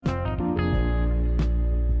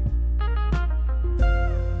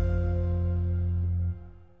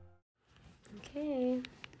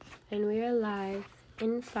And we are live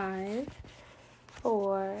in 5,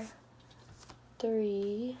 4,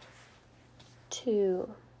 3, 2.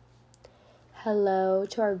 Hello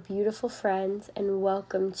to our beautiful friends, and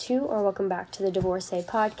welcome back to the Divorcee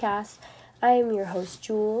podcast. I am your host,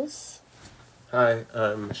 Jules. Hi,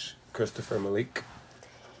 I'm Christopher Malik.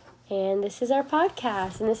 And this is our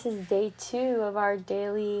podcast, and this is day 2 of our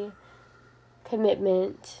daily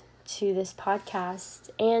commitment to this podcast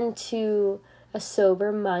and to a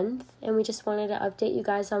sober month. And we just wanted to update you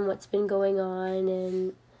guys on what's been going on,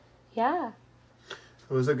 and yeah.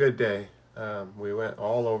 It was a good day. We went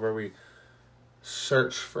all over. We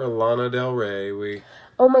searched for Lana Del Rey.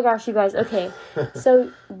 Oh my gosh, you guys. Okay,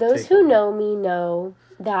 so those who know me know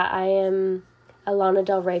that I am a Lana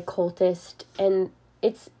Del Rey cultist, and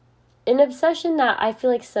it's an obsession that I feel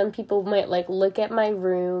like some people might look at my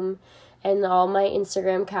room and all my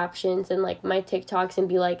Instagram captions and my TikToks and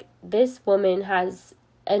be like, this woman has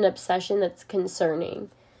an obsession that's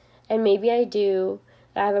concerning. And maybe I do.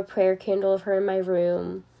 I have a prayer candle of her in my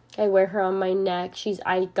room. I wear her on my neck.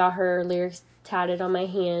 I got her lyrics tatted on my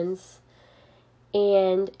hands.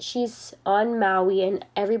 And she's on Maui, and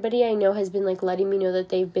everybody I know has been letting me know that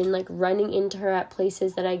they've been running into her at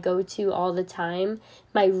places that I go to all the time.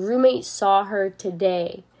 My roommate saw her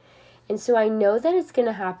today. And so I know that it's going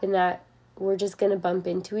to happen, that we're just going to bump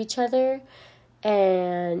into each other.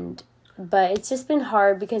 But it's just been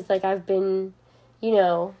hard because I've been,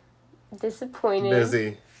 disappointed.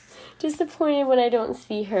 Busy. Disappointed when I don't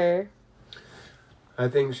see her. I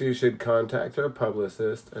think she should contact her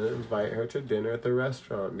publicist and invite her to dinner at the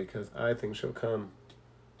restaurant, because I think she'll come.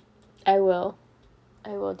 I will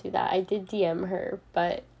do that. I did DM her,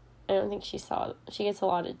 but I don't think she saw it. She gets a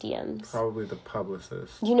lot of DMs. Probably the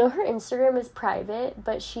publicist. Her Instagram is private,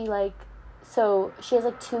 but she she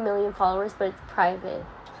has 2 million followers, but it's private.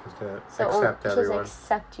 She has to She accept everyone. has to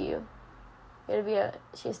accept you.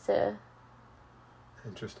 She has to...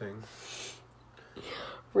 Interesting.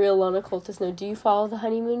 Real Lana cultist. No, do you follow the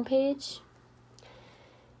honeymoon page?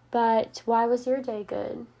 But why was your day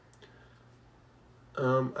good?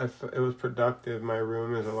 It was productive. My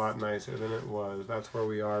room is a lot nicer than it was. That's where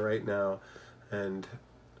we are right now. And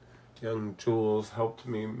young Jules helped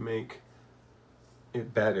me make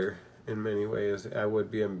it better in many ways. I would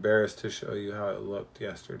be embarrassed to show you how it looked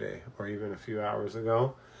yesterday or even a few hours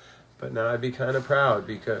ago. But now I'd be kind of proud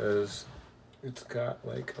because it's got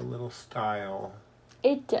a little style.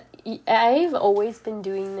 I've always been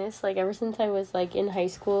doing this, ever since I was, in high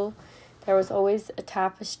school. There was always a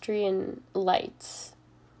tapestry and lights.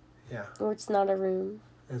 Yeah. Or it's not a room.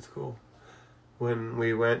 It's cool. When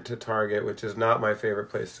we went to Target, which is not my favorite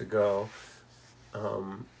place to go,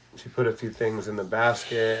 she put a few things in the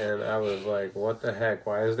basket, and I was like, what the heck?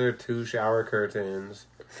 Why is there 2 shower curtains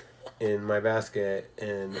in my basket,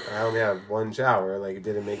 and I only have 1 shower? It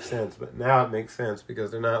didn't make sense. But now it makes sense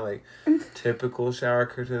because they're not typical shower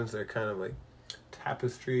curtains. They're kind of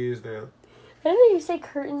tapestries. I don't know, you say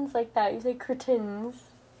curtains like that. You say curtains.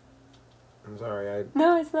 I'm sorry.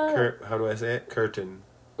 No, it's not. How do I say it? Curtain.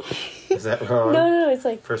 Is that wrong? No, it's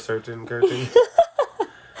for certain curtain.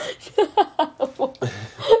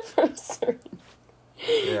 For certain.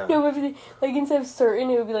 Yeah. No, but instead of certain,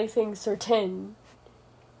 it would be saying certain.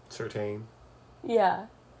 Certain. Yeah.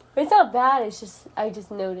 But it's not bad, it's just, I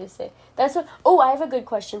just notice it. That's what, I have a good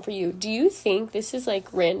question for you. Do you think, this is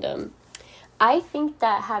random, I think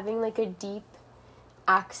that having a deep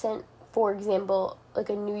accent, for example, a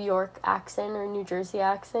New York accent or a New Jersey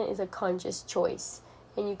accent is a conscious choice,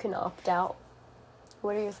 and you can opt out.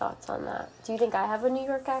 What are your thoughts on that? Do you think I have a New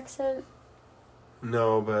York accent?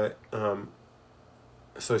 No, but,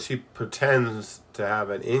 so she pretends to have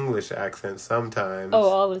an English accent sometimes. Oh,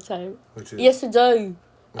 all the time. Which is, yes, I do.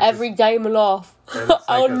 Every day of my life.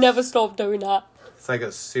 I'll never stop doing that. It's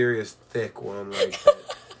a serious, thick one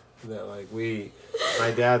that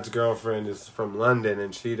my dad's girlfriend is from London,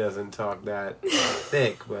 and she doesn't talk that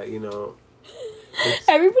thick, but,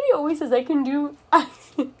 everybody always says I can do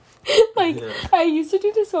accent. Yeah. I used to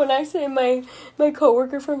do this one accent, and my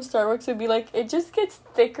coworker from Starbucks would be like, it just gets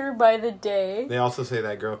thicker by the day. They also say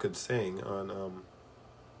that girl could sing on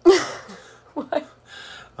what?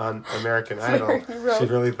 On American Idol. She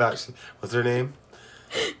really thought what's her name?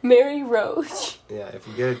 Mary Roach. Yeah, if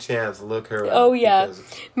you get a chance, look her up. Oh yeah,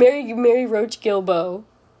 Mary Roach Gilbo.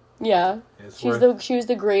 Yeah, she was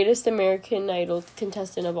the greatest American Idol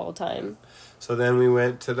contestant of all time. So then we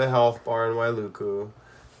went to the health bar in Wailuku,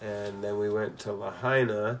 and then we went to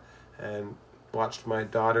Lahaina and watched my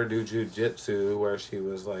daughter do jiu-jitsu, where she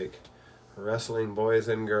was wrestling boys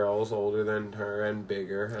and girls older than her and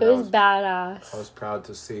bigger. And it was badass. I was proud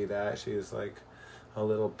to see that. She was a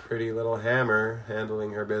little pretty little hammer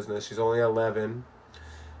handling her business. She's only 11.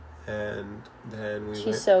 And then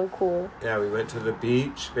She's so cool. Yeah, we went to the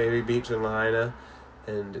beach, Baby Beach in Lahaina,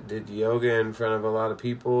 and did yoga in front of a lot of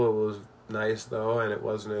people. It was nice though, and it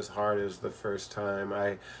wasn't as hard as the first time.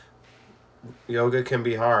 Yoga can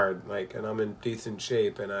be hard, and I'm in decent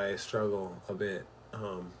shape and I struggle a bit.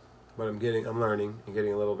 But I'm learning and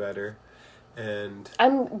getting a little better. And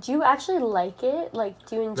do you actually like it?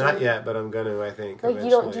 Do you enjoy it? Not yet, but I'm gonna, I think. You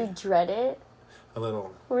don't, do you dread it? A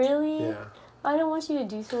little. Really? Yeah. I don't want you to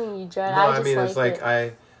do something you dread. No, I mean, it's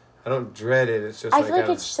I don't dread it. It's just I feel like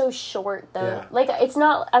it's so short, though. Yeah. It's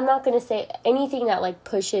not, I'm not going to say anything that,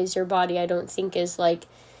 pushes your body, I don't think is,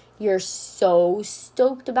 you're so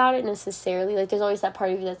stoked about it necessarily. There's always that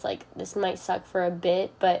part of you that's this might suck for a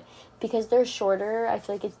bit, but because they're shorter, I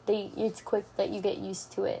feel like it's quick that you get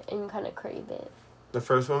used to it and you kind of crave it. The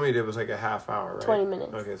first one we did was a half hour, right? 20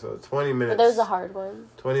 minutes. Okay, so 20 minutes. But that was a hard one.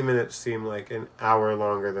 20 minutes seemed like an hour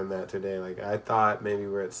longer than that today. I thought maybe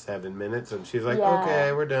we're at 7 minutes, and she's like,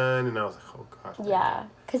 okay, we're done. And I was like, oh, gosh. Yeah,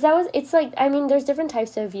 because it's there's different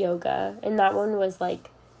types of yoga, and that one was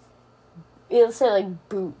it'll say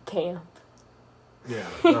boot camp. Yeah,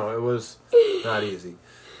 no, it was not easy.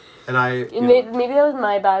 And maybe that was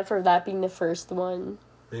my bad for that being the first one.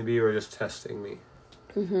 Maybe you were just testing me.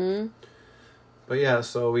 Mm-hmm. But yeah,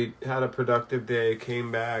 so we had a productive day,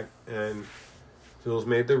 came back, and Jules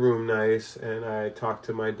made the room nice, and I talked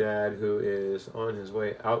to my dad, who is on his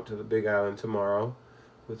way out to the Big Island tomorrow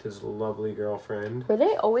with his lovely girlfriend. Were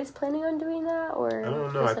they always planning on doing that, or I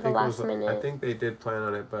don't know. was it last minute? I think they did plan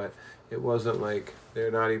on it, but it wasn't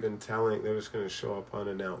they're not even telling. They're just going to show up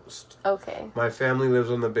unannounced. Okay. My family lives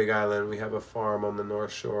on the Big Island. We have a farm on the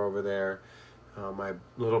North Shore over there. My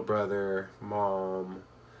little brother, mom,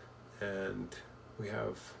 and we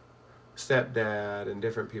have stepdad and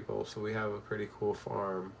different people, so we have a pretty cool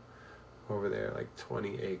farm over there,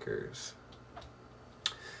 20 acres.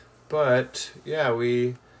 But yeah,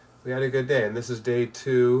 we had a good day, and this is day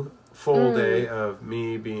 2, full day of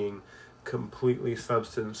me being completely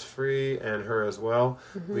substance free, and her as well.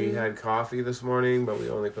 Mm-hmm. We had coffee this morning, but we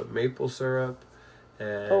only put maple syrup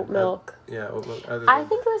and oat milk. Oat milk. I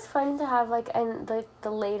think it was fun to have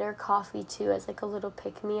the later coffee too as a little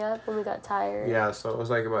pick me up when we got tired. Yeah, so it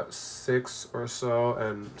was about 6 or so,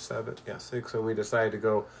 and 7. Yeah, 6, and we decided to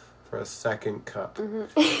go for a second cup.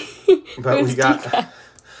 Mm-hmm. But we got. Decaf.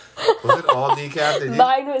 Was it all decaf?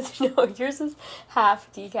 Mine was yours was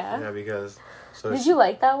half decaf. Yeah, because. So did you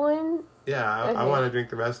like that one? Yeah, I want to drink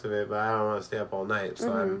the rest of it, but I don't want to stay up all night,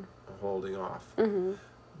 so I'm holding off. Mm-hmm.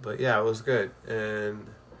 But yeah, it was good, and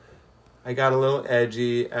I got a little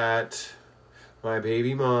edgy at my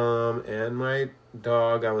baby mom and my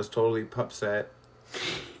dog. I was totally pupset,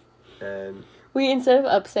 and instead of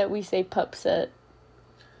upset, we say pupset.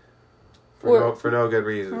 For no good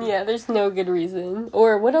reason. Yeah, there's no good reason.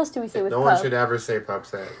 Or what else do we say with no pup? one should ever say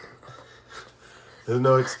pupset. There's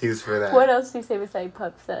no excuse for that. What else do you say besides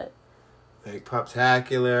pupset?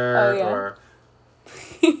 Puptacular,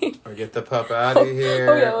 or get the pup out of here.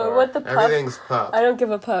 Oh yeah, what the pup? Everything's pup. I don't give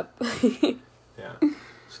a pup. Yeah.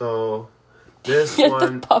 So this get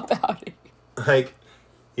one, the pup out of here.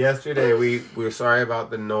 Yesterday we were sorry about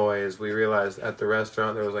the noise. We realized at the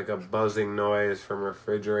restaurant there was a buzzing noise from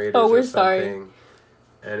refrigerators or something. Sorry.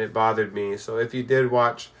 And it bothered me. So if you did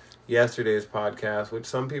watch yesterday's podcast, which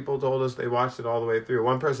some people told us they watched it all the way through.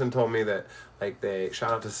 One person told me that they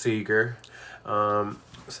shout out to Seeger,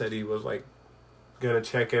 said he was gonna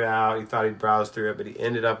check it out. He thought he'd browse through it, but he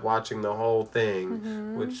ended up watching the whole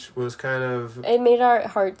thing, which was kind of. It made our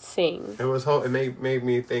hearts sing. It made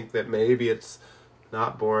me think that maybe it's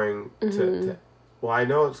not boring to. Well, I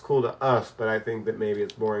know it's cool to us, but I think that maybe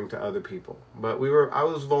it's boring to other people. But I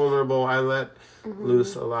was vulnerable. I let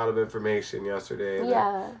loose a lot of information yesterday.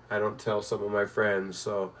 Yeah. I don't tell some of my friends,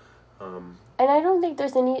 so. And I don't think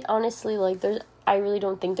there's any, honestly, I really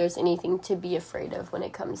don't think there's anything to be afraid of when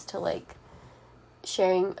it comes to,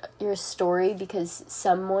 sharing your story, because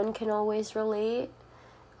someone can always relate,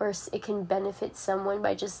 or it can benefit someone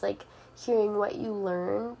by just, hearing what you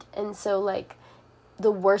learned. And so,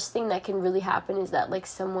 the worst thing that can really happen is that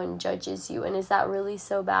someone judges you, and is that really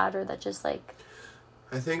so bad, or that just I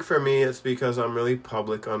think for me it's because I'm really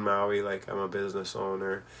public on Maui. I'm a business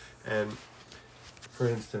owner, and for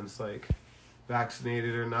instance,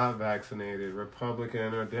 vaccinated or not vaccinated,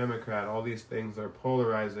 Republican or Democrat, all these things are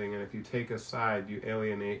polarizing, and if you take a side, you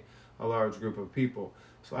alienate a large group of people.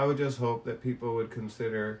 So I would just hope that people would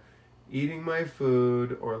consider eating my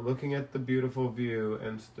food or looking at the beautiful view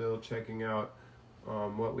and still checking out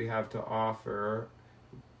what we have to offer,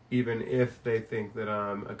 even if they think that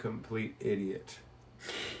I'm a complete idiot.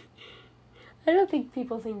 I don't think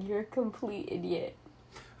people think you're a complete idiot.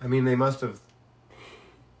 I mean, they must have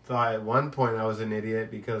thought at one point I was an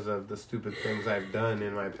idiot because of the stupid things I've done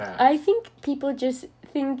in my past. I think people just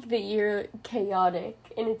think that you're chaotic,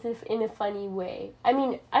 and it's in a funny way. I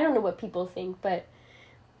mean, I don't know what people think, but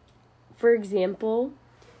for example,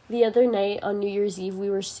 the other night on New Year's Eve, we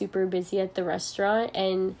were super busy at the restaurant,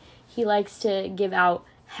 and he likes to give out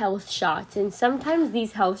health shots, and sometimes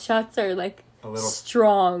these health shots are like a little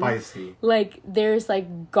strong, spicy. Like there's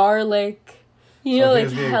like garlic,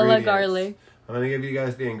 like hella garlic. I'm gonna give you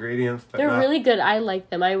guys the ingredients, but they're really good. I like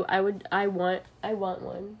them. I want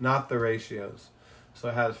one. Not the ratios. So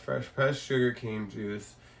it has fresh pressed sugar cane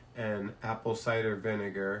juice and apple cider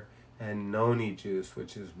vinegar and noni juice,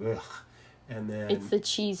 which is ugh. And then it's the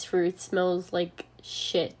cheese fruit. It smells like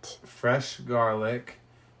shit. Fresh garlic,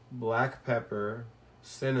 black pepper,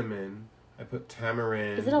 cinnamon. I put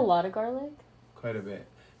tamarind. Is it a lot of garlic? Quite a bit.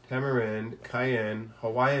 Tamarind, cayenne,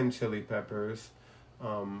 Hawaiian chili peppers.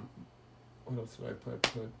 What else did I put? I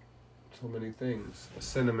put so many things.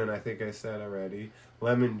 Cinnamon, I think I said already.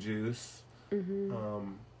 Lemon juice. Mm-hmm.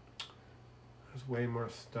 There's way more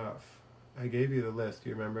stuff. I gave you the list. Do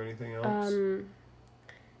you remember anything else?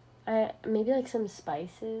 Maybe like some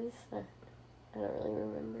spices. I don't really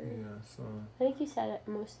remember. Yeah, so I think you said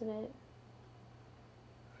most of it.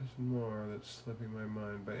 There's more that's slipping my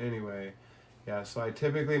mind. But anyway, yeah, so I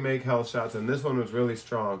typically make health shots, and this one was really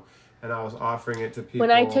strong, and I was offering it to people.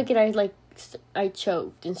 When I took it, I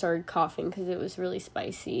choked and started coughing because it was really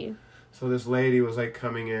spicy. So this lady was like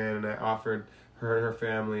coming in, and I offered her and her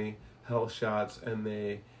family health shots,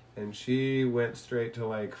 and she went straight to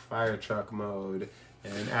like fire truck mode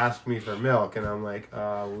and asked me for milk, and I'm like,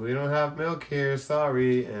 we don't have milk here,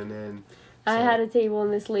 sorry. And then I had a table,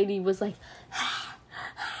 and this lady was like,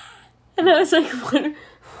 and I was like, what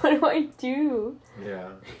do I do? Yeah.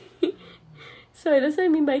 So that's what I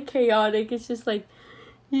mean by chaotic. It's just like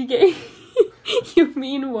you get you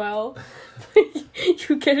mean well, but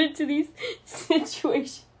you get into these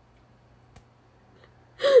situations.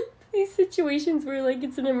 These situations where like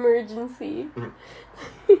it's an emergency.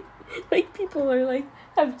 Like people are like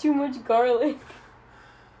have too much garlic.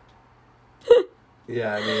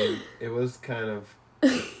 Yeah, I mean, it was kind of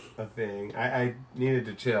a thing. I needed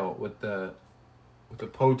to chill with the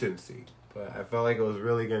potency, but I felt like it was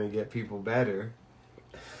really going to get people better.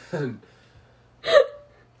 But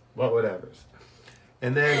whatevers.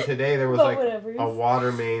 And then today there was a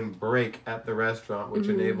water main break at the restaurant, which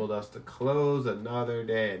enabled us to close another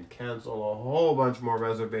day and cancel a whole bunch more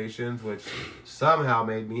reservations, which somehow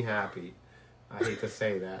made me happy. I hate to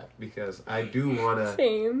say that because I do want to.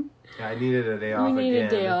 Same. I needed a day off again. We need a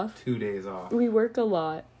day off. 2 days off. We work a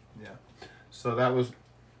lot. Yeah. So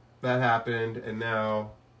that happened, and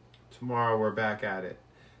now tomorrow we're back at it.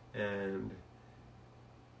 And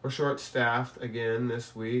we're short-staffed again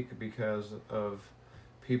this week because of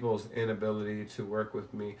people's inability to work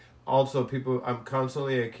with me. Also, I'm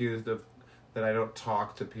constantly accused of that I don't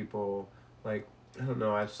talk to people. Like, I don't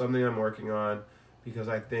know, I have something I'm working on because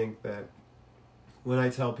I think that when I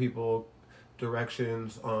tell people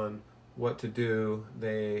directions on what to do,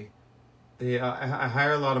 I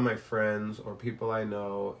hire a lot of my friends or people I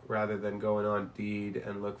know rather than going on Deed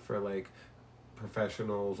and look for like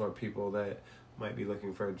professionals or people that might be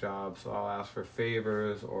looking for a job. So I'll ask for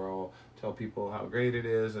favors or I'll tell people how great it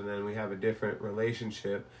is, and then we have a different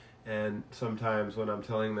relationship. And sometimes when I'm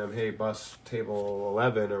telling them, hey, bus table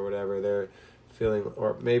 11 or whatever, they're feeling,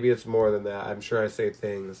 or maybe it's more than that. I'm sure I say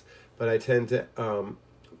things, but I tend to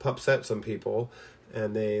upset some people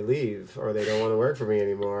and they leave or they don't want to work for me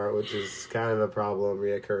anymore, which is kind of a problem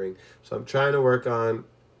reoccurring. So I'm trying to work on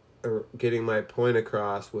getting my point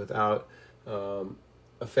across without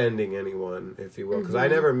offending anyone, if you will, because I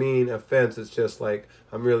never mean offense. It's just like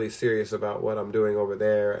I'm really serious about what I'm doing over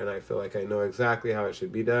there, and I feel like I know exactly how it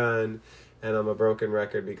should be done, and I'm a broken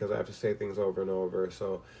record because I have to say things over and over.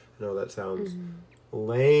 So I know that sounds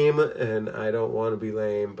lame, and I don't want to be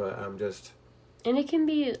lame, but I'm just... And it can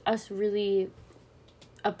be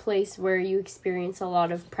a place where you experience a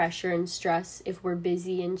lot of pressure and stress if we're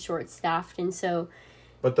busy and short-staffed, and so...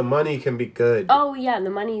 But the money can be good. Oh, yeah,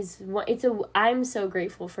 the money's... I'm so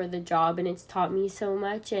grateful for the job, and it's taught me so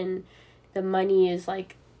much, and the money is,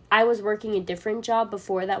 like... I was working a different job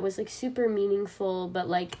before that was, like, super meaningful, but,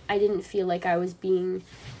 like, I didn't feel like I was being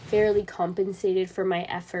fairly compensated for my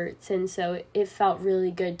efforts, and so it felt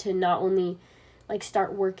really good to not only, like,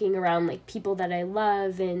 start working around, like, people that I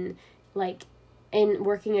love and, like, and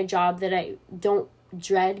working a job that I don't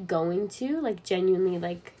dread going to, like, genuinely,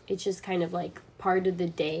 like, it's just kind of, like, part of the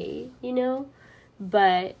day, you know,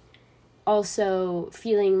 but also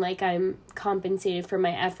feeling like I'm compensated for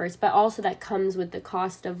my efforts, but also that comes with the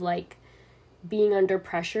cost of like being under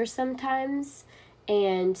pressure sometimes.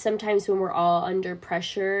 And sometimes when we're all under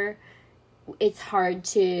pressure, it's hard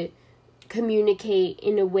to communicate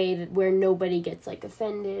in a way that where nobody gets like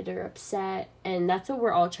offended or upset, and that's what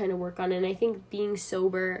we're all trying to work on. And I think being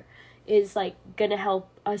sober is like gonna help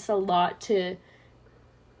us a lot to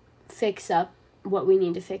fix up what we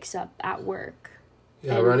need to fix up at work.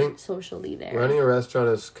 Yeah, and running socially there. Running a restaurant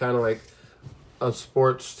is kind of like a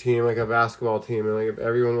sports team, like a basketball team, and like if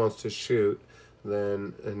everyone wants to shoot,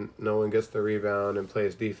 then and no one gets the rebound and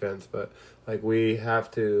plays defense, but like we have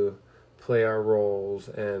to play our roles.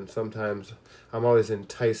 And sometimes I'm always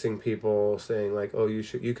enticing people, saying like, oh,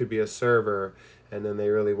 you could be a server, and then they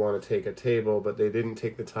really want to take a table, but they didn't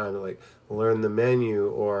take the time to like learn the menu,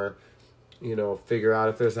 or figure out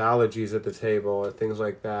if there's allergies at the table or things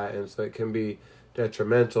like that. And so it can be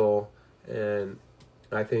detrimental. And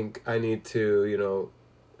I think I need to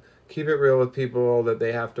keep it real with people that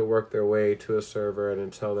they have to work their way to a server, and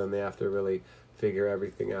until then they have to really figure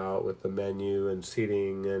everything out with the menu and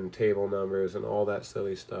seating and table numbers and all that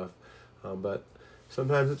silly stuff. But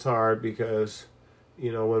sometimes it's hard because,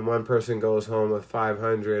 when one person goes home with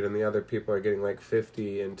 500 and the other people are getting like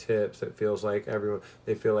 50 in tips, it feels like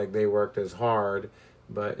they feel like they worked as hard,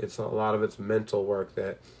 but it's a lot of it's mental work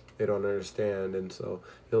that they don't understand. And so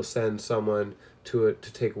you'll send someone to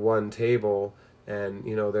take one table, and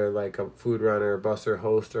they're like a food runner, busser,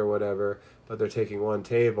 host, or whatever, but they're taking one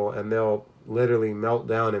table, and they'll literally melt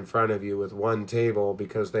down in front of you with one table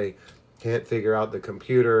because they can't figure out the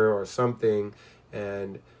computer or something,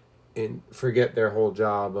 and forget their whole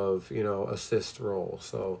job of assist role.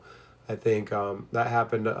 So I think that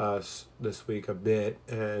happened to us this week a bit,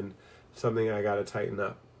 and something I got to tighten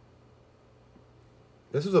up.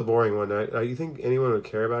 This is a boring one. You think anyone would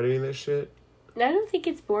care about any of this shit? I don't think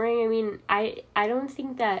it's boring. I mean, I don't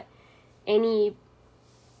think that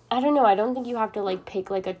I don't know. I don't think you have to like pick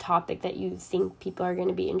like a topic that you think people are going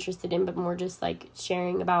to be interested in, but more just like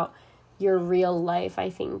sharing about your real life, I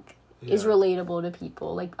think, is relatable to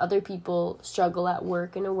people. Like other people struggle at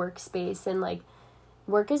work in a workspace, and like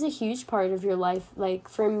work is a huge part of your life. Like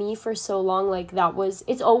for me, for so long, like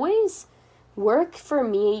it's always work for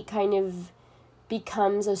me kind of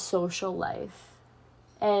becomes a social life.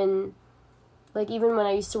 And like even when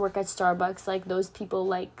I used to work at Starbucks, like those people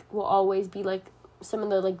like will always be like some of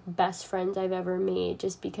the like best friends I've ever made,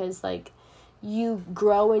 just because like you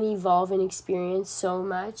grow and evolve and experience so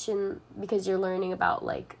much, and because you're learning about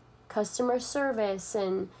like customer service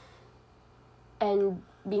and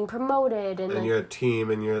being promoted, and like, you're a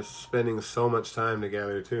team, and you're spending so much time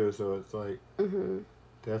together too, so it's like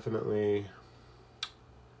definitely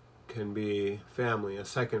can be family, a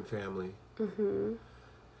second family.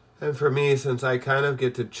 And for me, since I kind of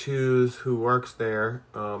get to choose who works there,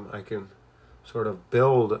 I can sort of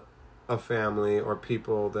build a family or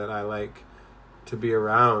people that I like to be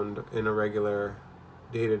around in a regular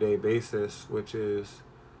day-to-day basis, which is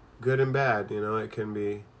good and bad. It can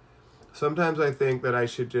be. Sometimes I think that I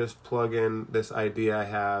should just plug in this idea I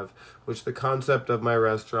have, which the concept of my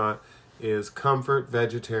restaurant is comfort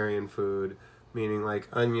vegetarian food, meaning like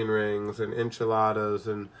onion rings and enchiladas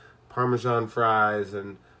and Parmesan fries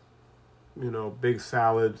and big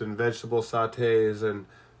salads and vegetable sautés and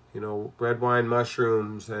red wine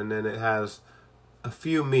mushrooms, and then it has a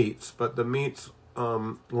few meats, but the meats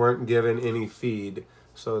weren't given any feed,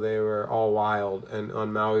 so they were all wild. And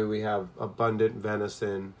on Maui we have abundant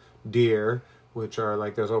venison, deer, which are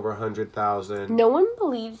like there's over 100,000. No one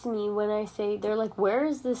believes me when I say, they're like, where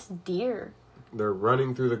is this deer? They're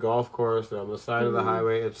running through the golf course. They're on the side of the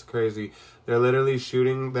highway. It's crazy. They're literally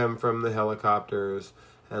shooting them from the helicopters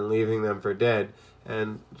and leaving them for dead.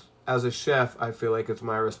 And as a chef, I feel like it's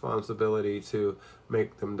my responsibility to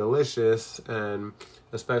make them delicious, and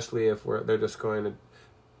especially if they're just going to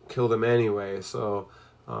kill them anyway. So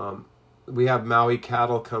we have Maui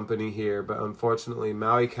Cattle Company here, but unfortunately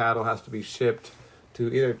Maui cattle has to be shipped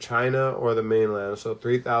to either China or the mainland, so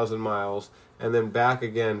 3,000 miles, and then back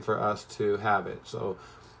again for us to have it. So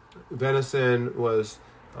venison was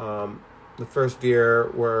the first deer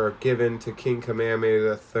were given to King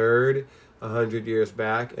Kamehameha III 100 years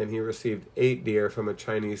back, and he received 8 deer from a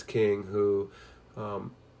Chinese king who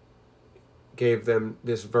gave them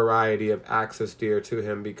this variety of axis deer to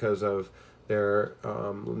him because of their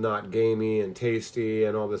not gamey and tasty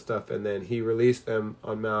and all this stuff. And then he released them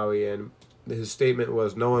on Maui, and his statement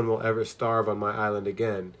was, no one will ever starve on my island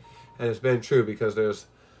again. And it's been true because there's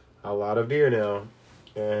a lot of deer now.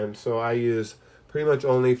 And so I use pretty much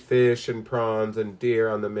only fish and prawns and deer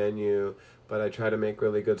on the menu, but I try to make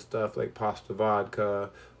really good stuff like pasta vodka,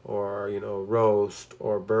 or roast,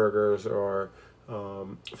 or burgers, or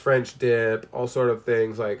French dip, all sort of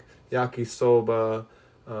things like yakisoba.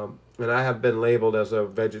 And I have been labeled as a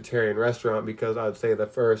vegetarian restaurant because I'd say the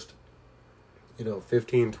first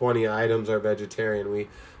 15, 20 items are vegetarian. We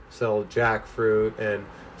sell jackfruit and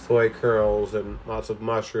soy curls and lots of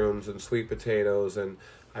mushrooms and sweet potatoes, and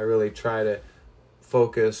I really try to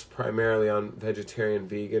focus primarily on vegetarian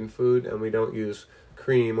vegan food, and we don't use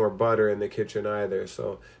cream or butter in the kitchen either,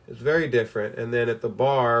 so it's very different. And then at the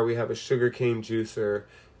bar we have a sugarcane juicer,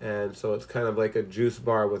 and so it's kind of like a juice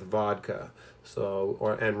bar with vodka,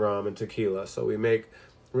 and rum and tequila. So we make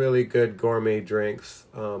really good gourmet drinks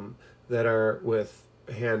that are with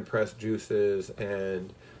hand pressed juices,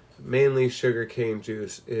 and mainly sugarcane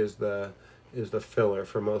juice is the filler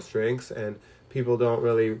for most drinks, and people don't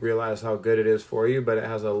really realize how good it is for you, but it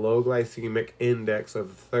has a low glycemic index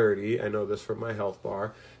of 30. I know this from my health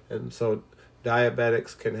bar, and so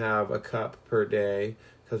diabetics can have a cup per day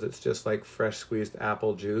because it's just like fresh squeezed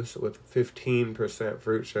apple juice with 15%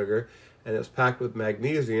 fruit sugar, and it's packed with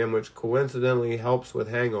magnesium, which coincidentally helps with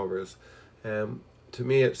hangovers. And to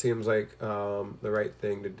me, it seems like the right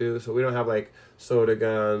thing to do. So we don't have like soda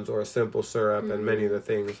guns or simple syrup and many of the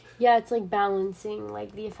things. Yeah, it's like balancing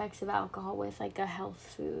like the effects of alcohol with like a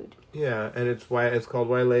health food. Yeah, and it's called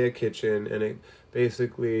Wailea Kitchen, and it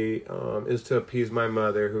basically is to appease my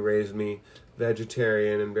mother, who raised me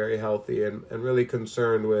vegetarian and very healthy, and really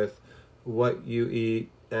concerned with what you eat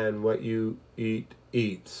and what you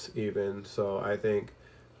eats even. So I think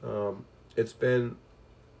it's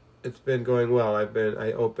been going well.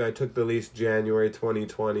 I took the lease January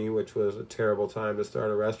 2020, which was a terrible time to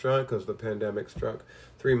start a restaurant because the pandemic struck.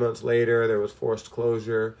 3 months later, there was forced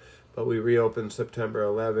closure, but we reopened September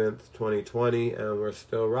 11th, 2020, and we're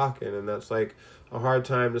still rocking. And that's like a hard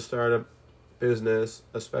time to start a business,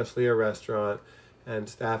 especially a restaurant, and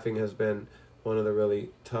staffing has been one of the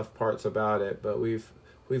really tough parts about it. But we've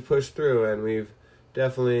pushed through, and we've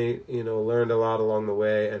definitely learned a lot along the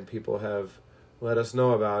way, and people have let us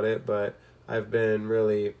know about it. But I've been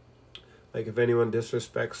really, like, if anyone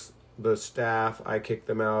disrespects the staff, I kick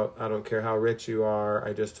them out. I don't care how rich you are.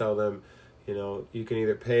 I just tell them, you can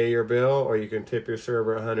either pay your bill or you can tip your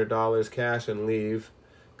server $100 cash and leave,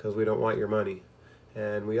 because we don't want your money.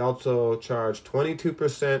 And we also charge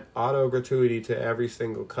 22% auto gratuity to every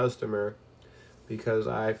single customer, because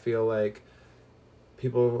I feel like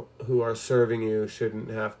people who are serving you shouldn't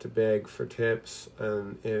have to beg for tips,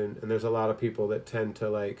 and there's a lot of people that tend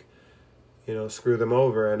to screw them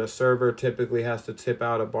over, and a server typically has to tip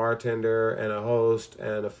out a bartender and a host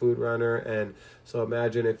and a food runner. And so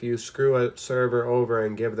imagine if you screw a server over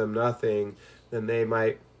and give them nothing, then they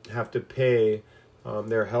might have to pay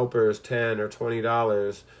their helpers $10 or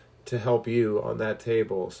 $20 to help you on that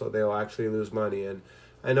table, so they'll actually lose money. And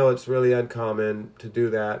I know it's really uncommon to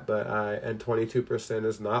do that, and 22%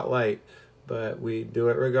 is not light, but we do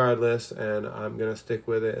it regardless, and I'm going to stick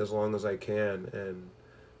with it as long as I can. And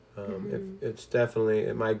if it's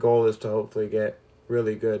definitely, my goal is to hopefully get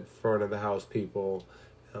really good front of the house people,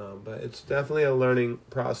 but it's definitely a learning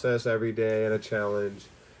process every day and a challenge.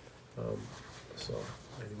 So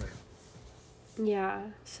anyway. Yeah,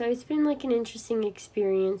 so it's been like an interesting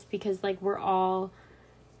experience, because like we're all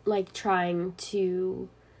like trying to,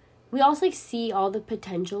 we also like see all the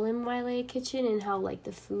potential in Wailea Kitchen, and how like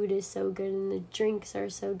the food is so good and the drinks are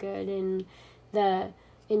so good, and the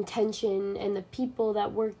intention and the people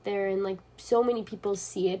that work there, and like so many people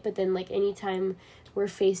see it. But then like anytime we're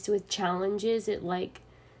faced with challenges, it like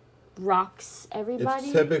rocks everybody.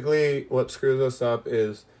 It's typically what screws us up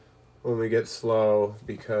is when we get slow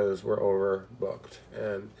because we're overbooked.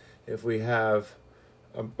 And if we have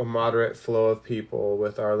a moderate flow of people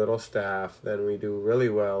with our little staff, then we do really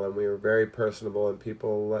well, and we are very personable, and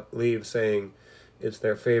people leave saying it's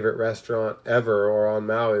their favorite restaurant ever or on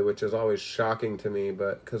Maui, which is always shocking to me,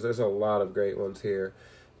 but because there's a lot of great ones here.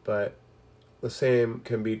 But the same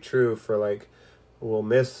can be true for we'll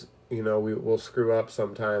miss, we'll screw up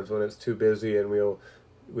sometimes when it's too busy, and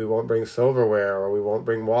we won't bring silverware, or we won't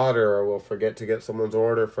bring water, or we'll forget to get someone's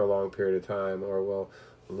order for a long period of time, or we'll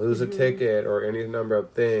lose a ticket, or any number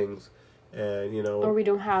of things. And or we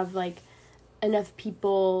don't have enough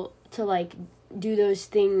people to do those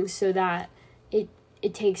things, so that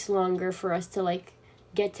it takes longer for us to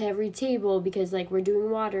get to every table, because we're doing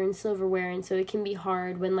water and silverware, and so it can be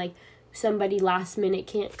hard when somebody last minute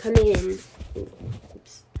can't come in.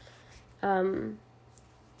 Oops.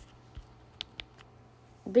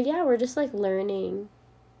 But yeah, we're just learning,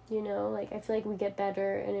 I feel like we get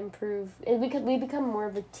better and improve, and we become more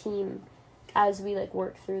of a team, as we like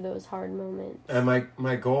work through those hard moments. And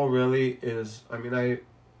my goal really is, I mean,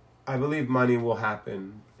 I believe money will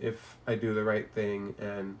happen if I do the right thing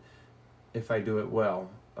and if I do it well.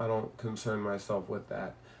 I don't concern myself with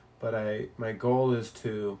that. But my goal is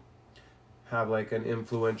to have like an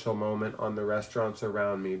influential moment on the restaurants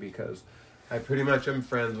around me, because I pretty much am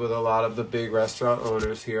friends with a lot of the big restaurant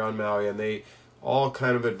owners here on Maui, and they all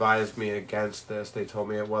kind of advised me against this. They told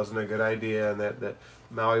me it wasn't a good idea and that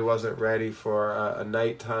Maui wasn't ready for a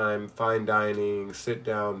nighttime fine dining,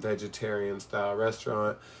 sit-down, vegetarian-style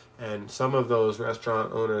restaurant. And some of those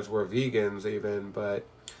restaurant owners were vegans even, but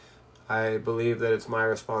I believe that it's my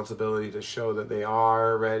responsibility to show that they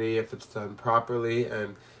are ready if it's done properly.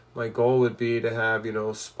 And my goal would be to have,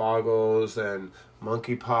 Spago's and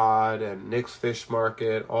Monkey Pod and Nick's Fish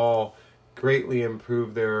Market all greatly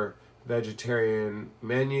improve their vegetarian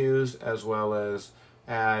menus, as well as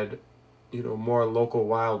add, more local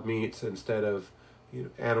wild meats instead of,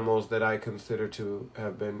 animals that I consider to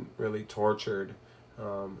have been really tortured.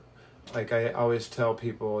 Like I always tell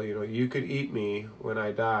people, you could eat me when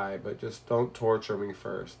I die, but just don't torture me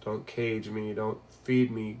first. Don't cage me. Don't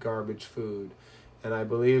feed me garbage food. And I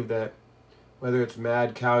believe that whether it's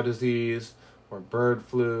mad cow disease or bird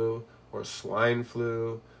flu or swine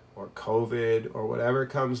flu or COVID or whatever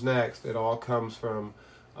comes next, it all comes from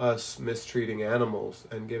us mistreating animals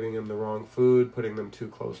and giving them the wrong food, putting them too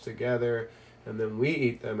close together, and then we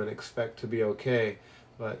eat them and expect to be okay.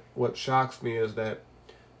 But what shocks me is that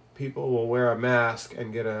people will wear a mask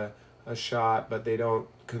and get a shot, but they don't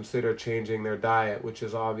consider changing their diet, which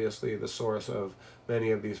is obviously the source of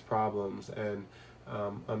many of these problems. And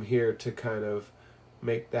I'm here to kind of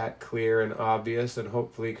make that clear and obvious, and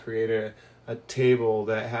hopefully create a table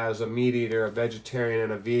that has a meat eater, a vegetarian,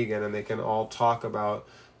 and a vegan, and they can all talk about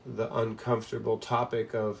the uncomfortable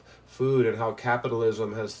topic of food and how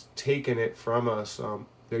capitalism has taken it from us.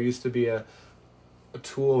 There used to be a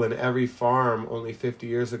tool in every farm only 50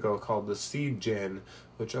 years ago called the seed gin,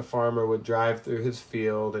 which a farmer would drive through his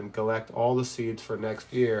field and collect all the seeds for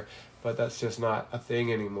next year. But that's just not a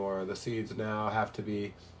thing anymore. The seeds now have to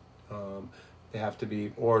be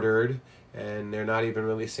ordered, and they're not even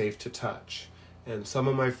really safe to touch. And some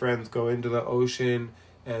of my friends go into the ocean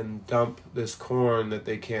and dump this corn that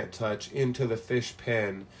they can't touch into the fish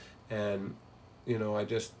pen, and I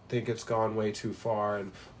just think it's gone way too far.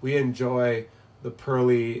 And we enjoy the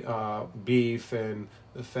pearly beef and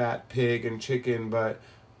the fat pig and chicken, but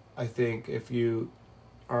I think if you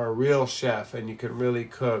are a real chef and you can really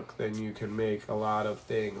cook, then you can make a lot of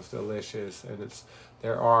things delicious. And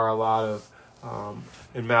there are a lot of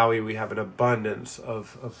in Maui we have an abundance of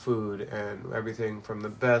food, and everything from the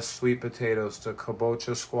best sweet potatoes to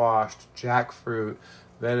kabocha squash, jackfruit,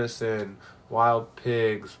 venison, wild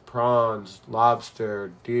pigs, prawns,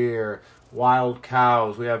 lobster, deer, wild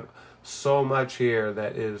cows. We have so much here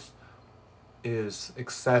that is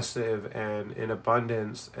excessive and in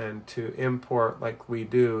abundance, and to import like we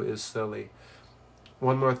do is silly.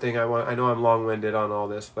 One more thing I know I'm long-winded on all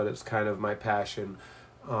this, but it's kind of my passion.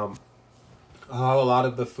 How a lot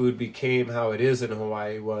of the food became how it is in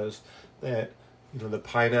Hawaii was that the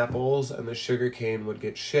pineapples and the sugarcane would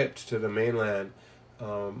get shipped to the mainland,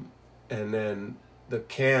 and then the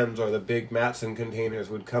cans or the big Matson containers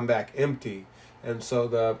would come back empty. And so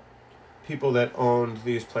the people that owned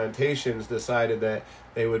these plantations decided that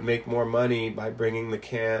they would make more money by bringing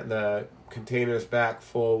the containers back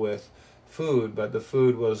full with food, but the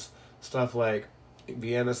food was stuff like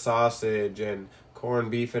Vienna sausage and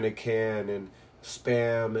corned beef in a can and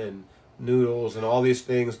Spam and noodles and all these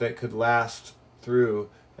things that could last through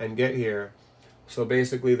and get here. So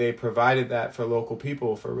basically they provided that for local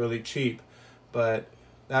people for really cheap, but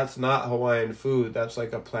that's not Hawaiian food. That's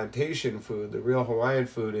like a plantation food. The real Hawaiian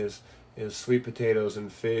food is sweet potatoes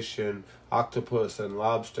and fish and octopus and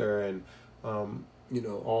lobster and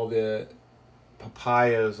all the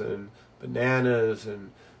papayas and bananas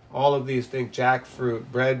and all of these things,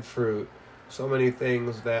 jackfruit, breadfruit, so many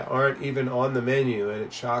things that aren't even on the menu, and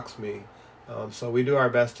it shocks me. So we do our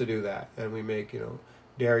best to do that, and we make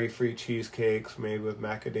dairy-free cheesecakes made with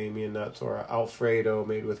macadamia nuts, or Alfredo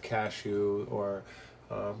made with cashew, or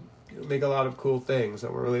make a lot of cool things,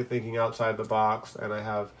 and we're really thinking outside the box. And I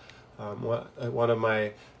have one of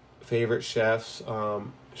my favorite chefs,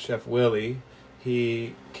 Chef Willie.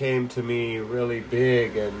 He came to me really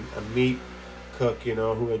big, and a meat cook,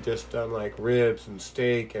 who had just done like ribs and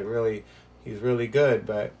steak, and really, he's really good,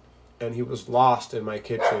 and he was lost in my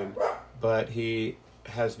kitchen, but he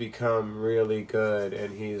has become really good,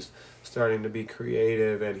 and he's starting to be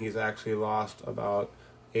creative, and he's actually lost about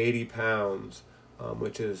 80 pounds,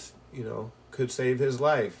 which is, could save his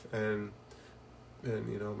life. And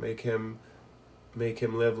and make him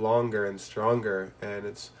live longer and stronger.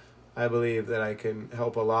 And I believe that I can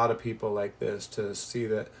help a lot of people like this to see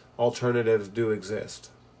that alternatives do exist.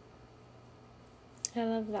 I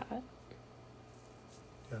love that.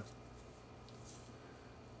 Yeah.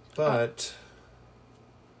 But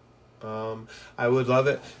I would love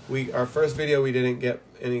it. Our first video, we didn't get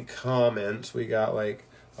any comments. We got like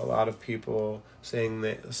a lot of people saying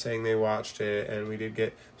they watched it, and we did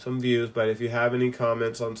get some views. But if you have any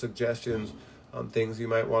comments on suggestions on things you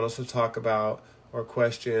might want us to talk about or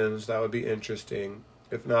questions, that would be interesting.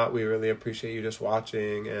 If not, we really appreciate you just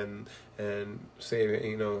watching and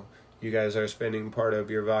saving. You guys are spending part of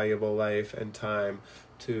your valuable life and time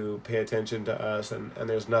to pay attention to us, and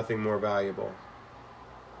there's nothing more valuable.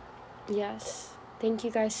 Yes. Thank you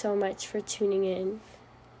guys so much for tuning in.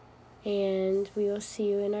 And we will see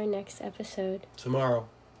you in our next episode. Tomorrow.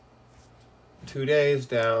 2 days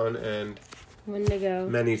down and 1 to go.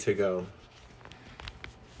 Many to go.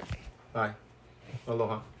 Bye.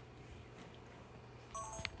 Aloha.